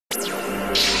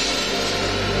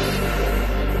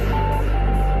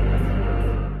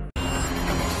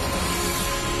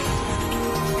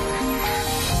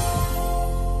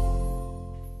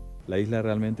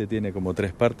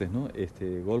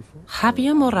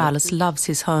Javier Morales loves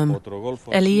his home,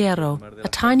 El Hierro, a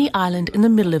tiny island in the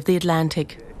middle of the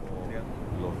Atlantic.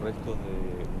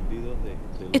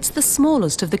 It's the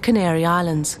smallest of the Canary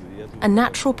Islands, a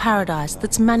natural paradise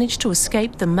that's managed to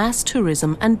escape the mass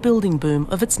tourism and building boom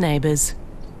of its neighbours.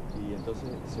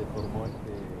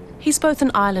 He's both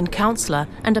an island councillor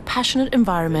and a passionate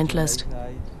environmentalist.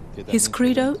 His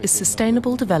credo is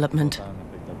sustainable development.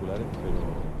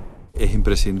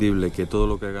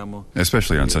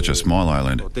 Especially on such a small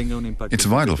island, it's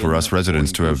vital for us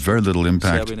residents to have very little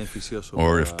impact,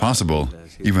 or if possible,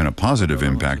 even a positive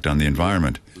impact on the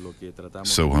environment.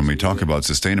 So when we talk about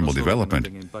sustainable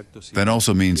development, that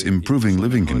also means improving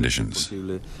living conditions.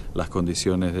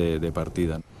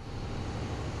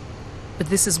 But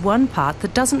this is one part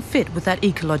that doesn't fit with that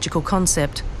ecological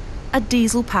concept: a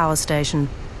diesel power station.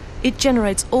 It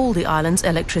generates all the island's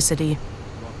electricity.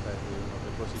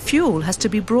 Fuel has to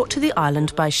be brought to the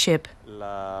island by ship.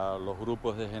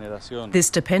 This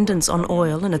dependence on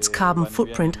oil and its carbon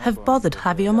footprint have bothered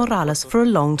Javier Morales for a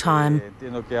long time.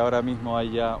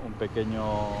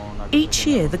 Each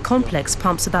year, the complex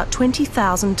pumps about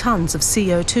 20,000 tonnes of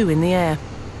CO2 in the air.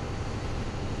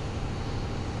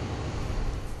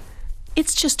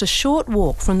 It's just a short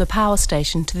walk from the power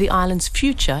station to the island's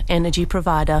future energy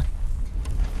provider.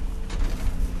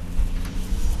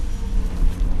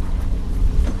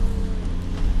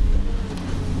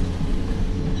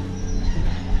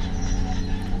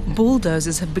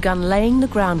 Bulldozers have begun laying the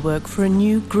groundwork for a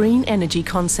new green energy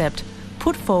concept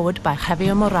put forward by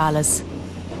Javier Morales.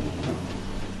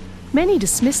 Many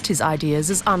dismissed his ideas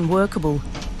as unworkable.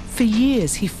 For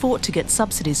years, he fought to get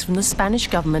subsidies from the Spanish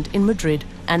government in Madrid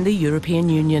and the European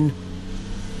Union.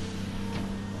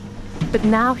 But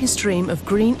now his dream of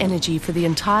green energy for the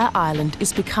entire island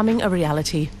is becoming a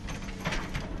reality.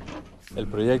 The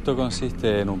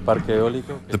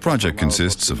project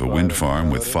consists of a wind farm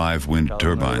with 5 wind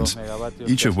turbines,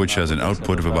 each of which has an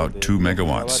output of about 2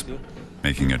 megawatts,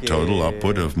 making a total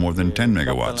output of more than 10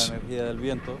 megawatts.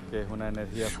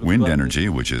 Wind energy,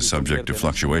 which is subject to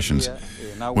fluctuations,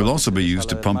 will also be used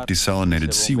to pump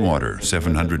desalinated seawater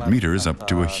 700 meters up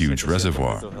to a huge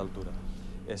reservoir.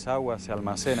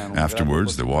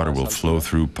 Afterwards, the water will flow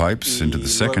through pipes into the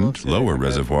second, lower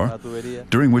reservoir,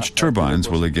 during which turbines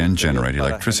will again generate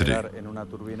electricity.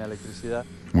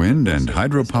 Wind and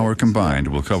hydropower combined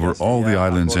will cover all the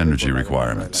island's energy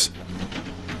requirements.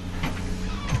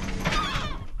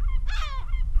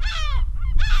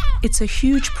 It's a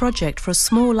huge project for a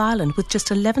small island with just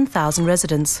 11,000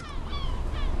 residents.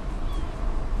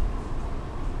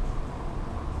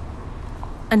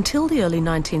 Until the early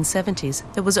 1970s,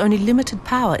 there was only limited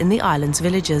power in the island's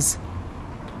villages.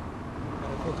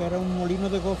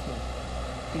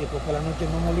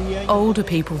 Older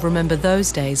people remember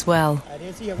those days well.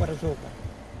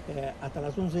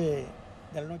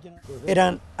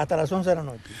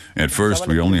 At first,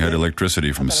 we only had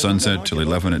electricity from sunset till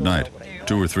 11 at night,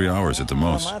 2 or 3 hours at the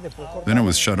most. Then it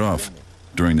was shut off.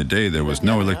 During the day, there was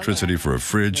no electricity for a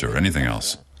fridge or anything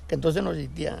else.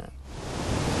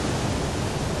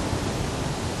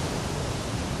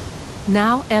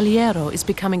 Now El Hierro is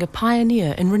becoming a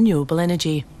pioneer in renewable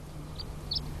energy.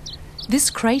 This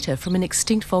crater from an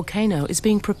extinct volcano is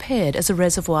being prepared as a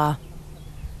reservoir.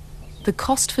 The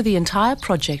cost for the entire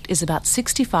project is about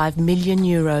 65 million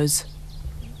euros.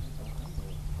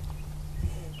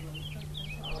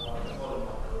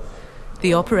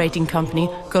 The operating company,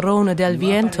 Corona del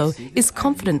Viento, is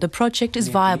confident the project is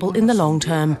viable in the long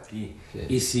term.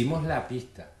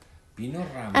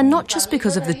 And not just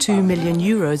because of the 2 million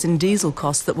euros in diesel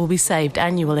costs that will be saved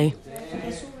annually.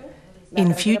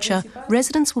 In future,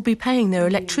 residents will be paying their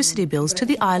electricity bills to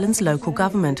the island's local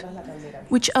government,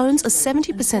 which owns a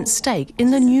 70% stake in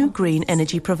the new green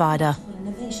energy provider.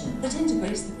 That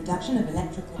integrates the production of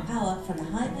electrical power from a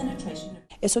high penetration.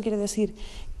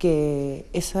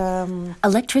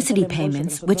 Electricity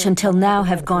payments, which until now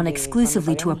have gone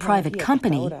exclusively to a private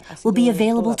company, will be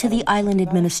available to the island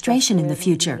administration in the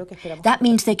future. That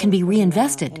means they can be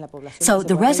reinvested, so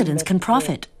the residents can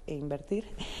profit.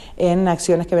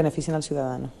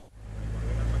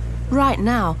 Right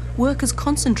now, work is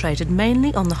concentrated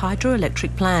mainly on the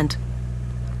hydroelectric plant.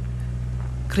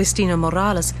 Cristina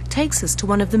Morales takes us to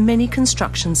one of the many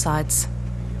construction sites.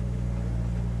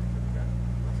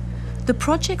 The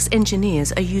project's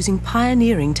engineers are using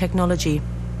pioneering technology.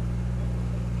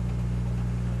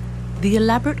 The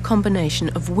elaborate combination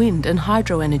of wind and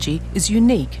hydro energy is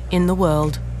unique in the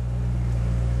world.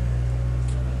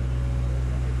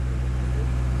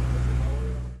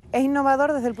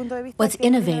 What's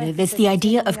innovative is the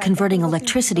idea of converting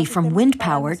electricity from wind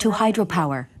power to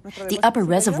hydropower. The upper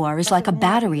reservoir is like a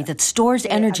battery that stores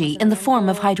energy in the form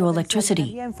of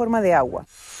hydroelectricity.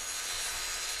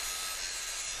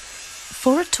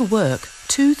 For it to work,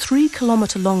 2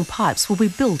 3-kilometre-long pipes will be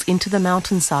built into the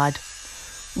mountainside.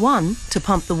 One to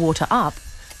pump the water up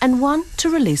and one to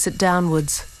release it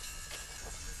downwards.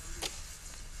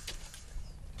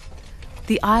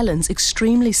 The island's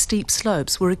extremely steep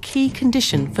slopes were a key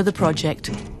condition for the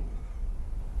project.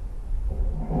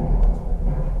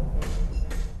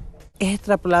 The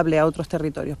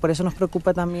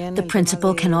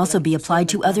principle can also be applied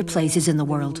to other places in the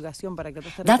world.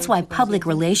 That's why public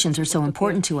relations are so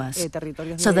important to us,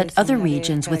 so that other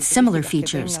regions with similar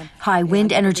features, high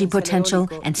wind energy potential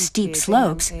and steep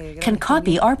slopes, can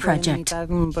copy our project.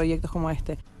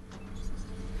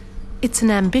 It's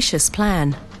an ambitious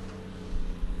plan.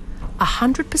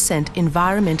 100%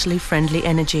 environmentally friendly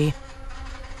energy.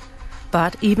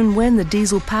 But even when the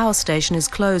diesel power station is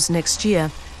closed next year,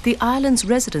 the island's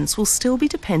residents will still be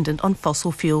dependent on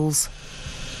fossil fuels.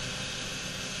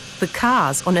 The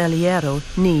cars on El Hierro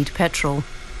need petrol.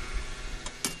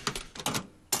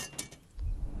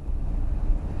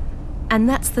 And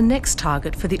that's the next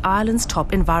target for the island's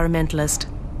top environmentalist.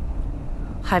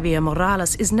 Javier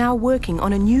Morales is now working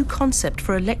on a new concept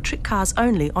for electric cars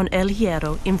only on El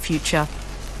Hierro in future.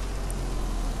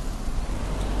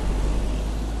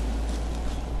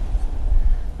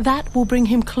 That will bring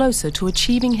him closer to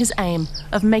achieving his aim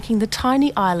of making the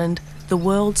tiny island the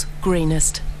world's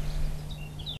greenest.